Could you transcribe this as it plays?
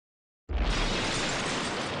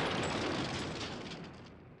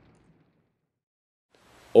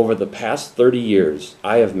Over the past 30 years,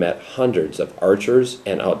 I have met hundreds of archers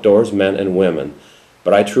and outdoors men and women,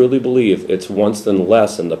 but I truly believe it's once in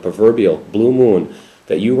less than the proverbial blue moon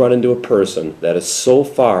that you run into a person that is so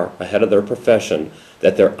far ahead of their profession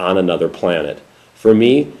that they're on another planet. For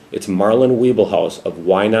me, it's Marlon Wiebelhaus of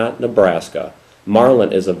Wynot, Nebraska.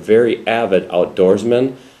 Marlon is a very avid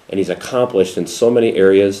outdoorsman, and he's accomplished in so many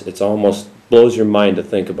areas it almost blows your mind to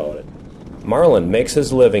think about it. Marlon makes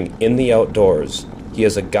his living in the outdoors. He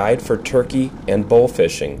is a guide for turkey and bow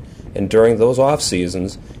fishing, and during those off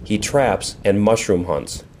seasons, he traps and mushroom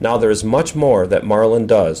hunts. Now there is much more that Marlon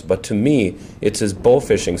does, but to me, it's his bow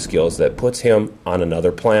fishing skills that puts him on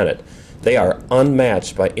another planet. They are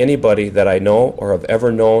unmatched by anybody that I know or have ever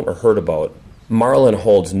known or heard about. Marlon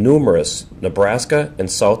holds numerous Nebraska and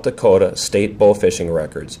South Dakota state bow fishing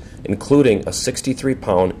records, including a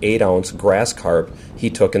 63-pound, 8-ounce grass carp he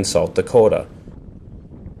took in South Dakota.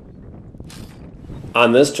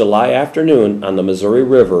 On this July afternoon on the Missouri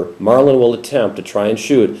River, Marlon will attempt to try and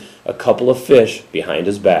shoot a couple of fish behind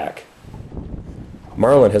his back.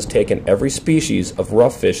 Marlon has taken every species of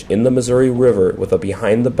rough fish in the Missouri River with a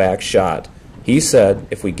behind-the-back shot. He said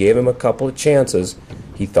if we gave him a couple of chances,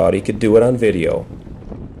 he thought he could do it on video.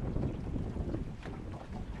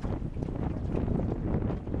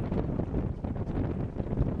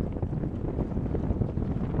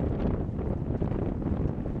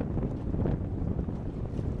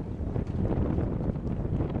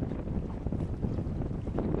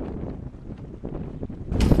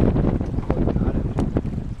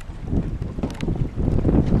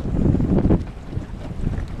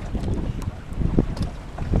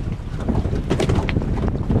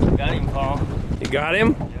 You got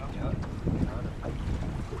him?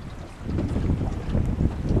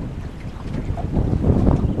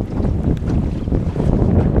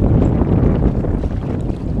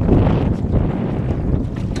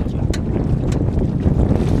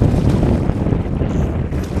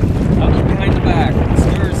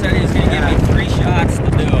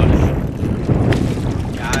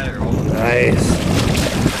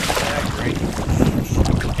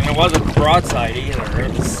 It wasn't broadside either.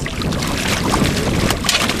 It's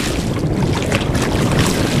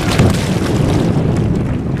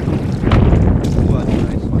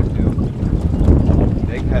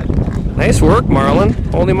nice work, Marlon.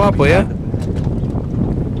 Hold him up, will ya? Nice.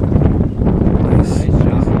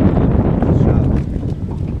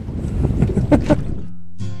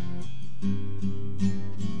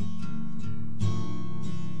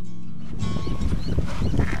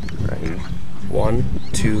 Right. 1,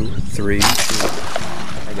 2, 3. I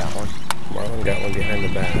got one. Marlon got one behind the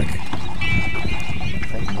back.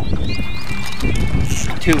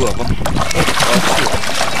 2 of them.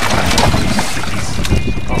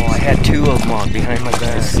 Oh, I had 2 of them on behind my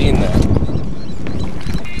back. I've seen that.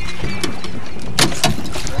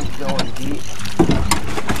 I'm going deep.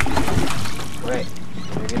 Right.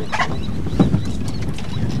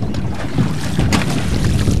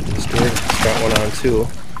 Stuart's got one on too.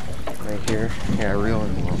 Right here. Yeah,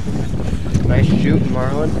 reeling one. Nice shooting,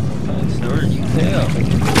 Marlon. Stuart, you tell.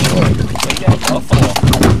 Take that buffalo.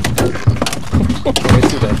 Let me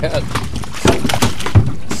see that head.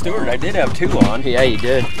 Stuart, I did have 2 on. Yeah, you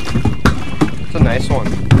did. That's a nice one.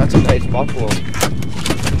 That's a nice buffalo. Nice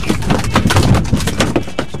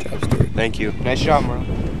job, Stuart. Thank you. Nice shot, Marlon.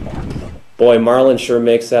 Boy, Marlon sure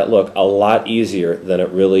makes that look a lot easier than it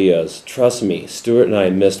really is. Trust me, Stuart and I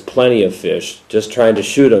missed plenty of fish just trying to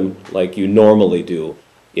shoot them like you normally do.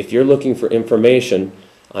 If you're looking for information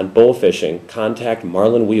on bow fishing, contact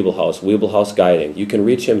Marlon Wiebelhaus, Wiebelhaus Guiding. You can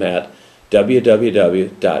reach him at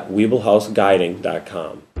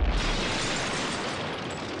www.wiebelhausguiding.com.